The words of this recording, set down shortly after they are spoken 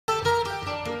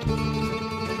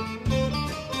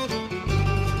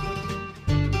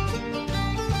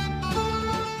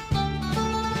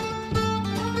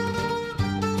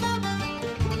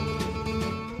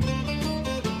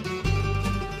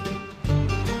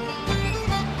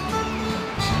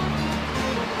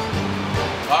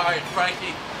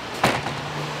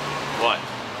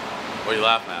What are you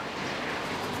laughing at?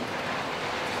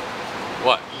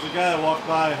 What? There's a guy that walked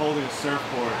by holding a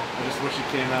surfboard. I just wish he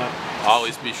came out.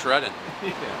 Always be shredding.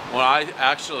 Yeah. When I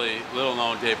actually, little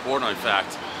known Dave Portnoy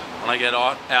fact, when I get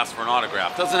asked for an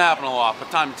autograph, doesn't happen a lot, but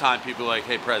time to time people are like,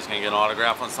 hey Prez, can I get an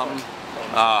autograph on something?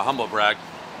 Humble brag.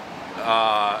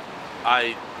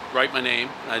 I write my name,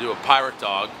 and I do a pirate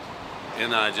dog,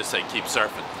 and then I just say keep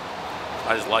surfing.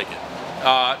 I just like it.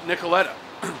 Nicoletta,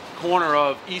 corner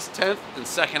of East 10th and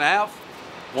 2nd Ave.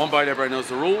 One bite, everybody knows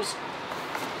the rules.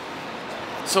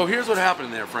 So here's what happened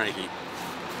in there, Frankie.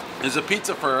 There's a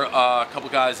pizza for a couple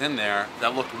guys in there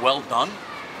that looked well done.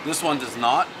 This one does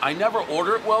not. I never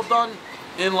order it well done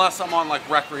unless I'm on like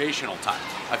recreational time.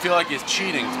 I feel like it's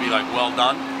cheating to be like well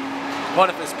done. But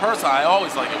if it's personal, I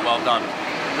always like it well done.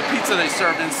 The pizza they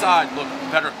served inside looked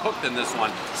better cooked than this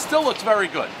one. Still looks very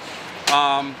good.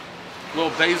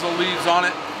 Little basil leaves on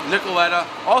it. Nicoletta.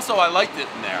 Also, I liked it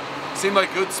in there. Seemed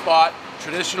like a good spot.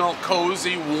 Traditional,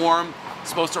 cozy, warm. It's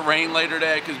supposed to rain later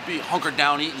today. I could be hunkered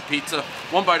down eating pizza.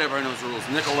 One bite, everybody knows the rules.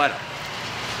 Nicoletta.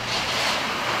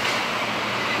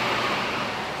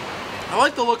 I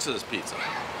like the looks of this pizza.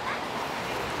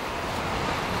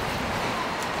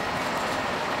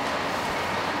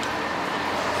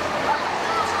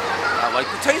 I like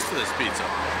the taste of this pizza.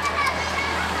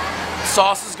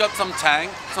 Sauce has got some tang,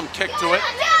 some kick to it.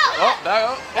 Oh, back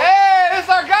up. Hey, this is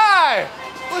our guy.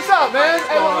 What's up, man?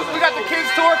 Hey, we got the kids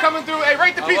tour coming through. Hey,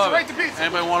 rate the pizza, rate the pizza.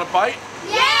 Anybody want a bite?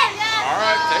 Yeah. All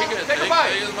right, take it. Take a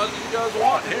bite. Take as much as you guys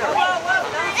want. Here.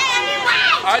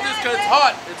 I just, cause it's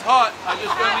hot. It's hot. I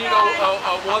just gonna need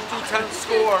a 1 through 10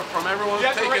 score from everyone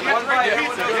taking one bite.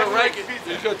 You're gonna rank it.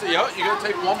 You're gonna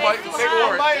take one bite and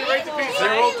score it.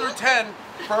 0 through 10.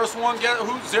 First one get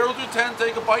 0 through 10.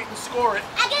 Take a bite and score it.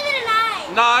 I give it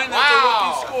a 9. 9. That's a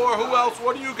rookie score. Who else?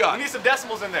 What do you got? You need some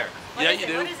decimals in there. Yeah, you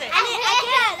do. What is it? I give it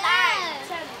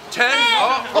 10?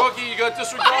 Oh, rookie, you got to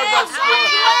disregard that score.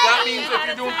 That means if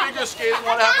you're doing figure skating,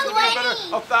 what happens if you're better?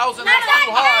 1,000, that's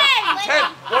too high.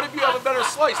 10. What if you have a better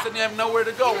slice? Then you have nowhere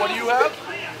to go. What do you have?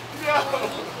 20?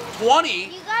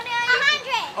 You got it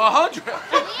 100. 100. Guys.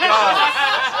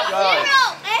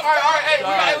 All right,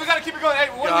 hey, we gotta keep it going. Hey,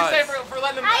 what do we say for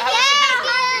letting them have some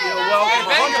pizza? You're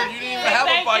welcome. 100. You didn't even have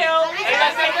a bite. Hey,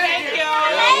 guys, say thank you.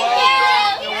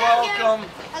 You're welcome.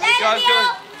 You guys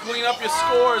gotta clean up your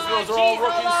scores. Those are all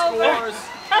rookie scores.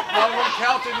 None of them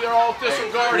counted. They're all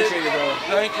disregarded.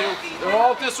 Thank you. They're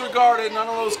all disregarded. None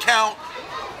of those count.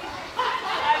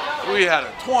 We had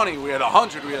a 20. We had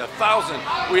 100. We had 1,000.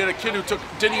 We had a kid who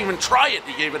didn't even try it.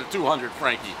 He gave it a 200.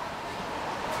 Frankie.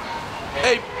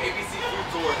 Hey. ABC Food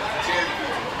Tour. Charity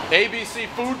food tour. ABC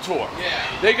Food Tour.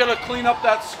 Yeah. They gotta clean up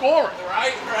that scoring.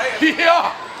 Right.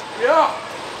 Yeah.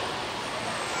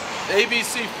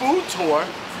 ABC Food Tour.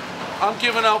 I'm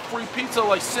giving out free pizza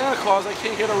like Santa Claus. I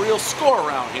can't get a real score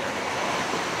around here.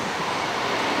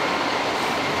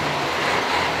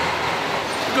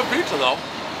 Good pizza though.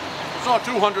 It's not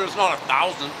 200, it's not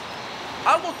 1,000.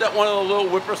 I looked at one of the little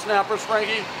whippersnappers,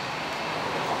 Frankie.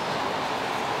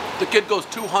 The kid goes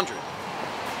 200.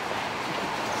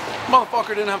 Motherfucker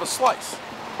didn't have a slice.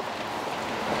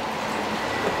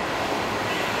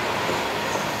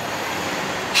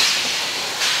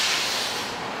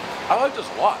 I like this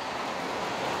a lot.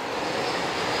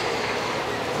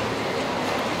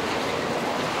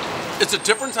 It's a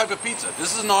different type of pizza.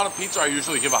 This is not a pizza I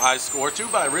usually give a high score to,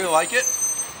 but I really like it.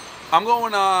 I'm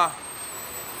going,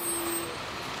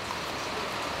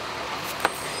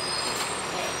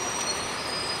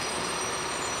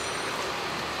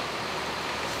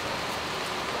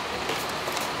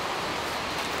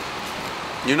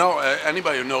 you know,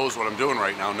 anybody who knows what I'm doing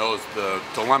right now knows the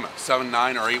dilemma,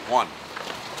 7-9 or 8-1.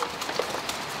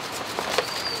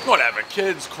 Whatever,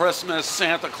 kids, Christmas,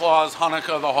 Santa Claus,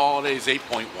 Hanukkah, the holidays,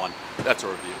 8.1. That's a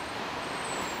review.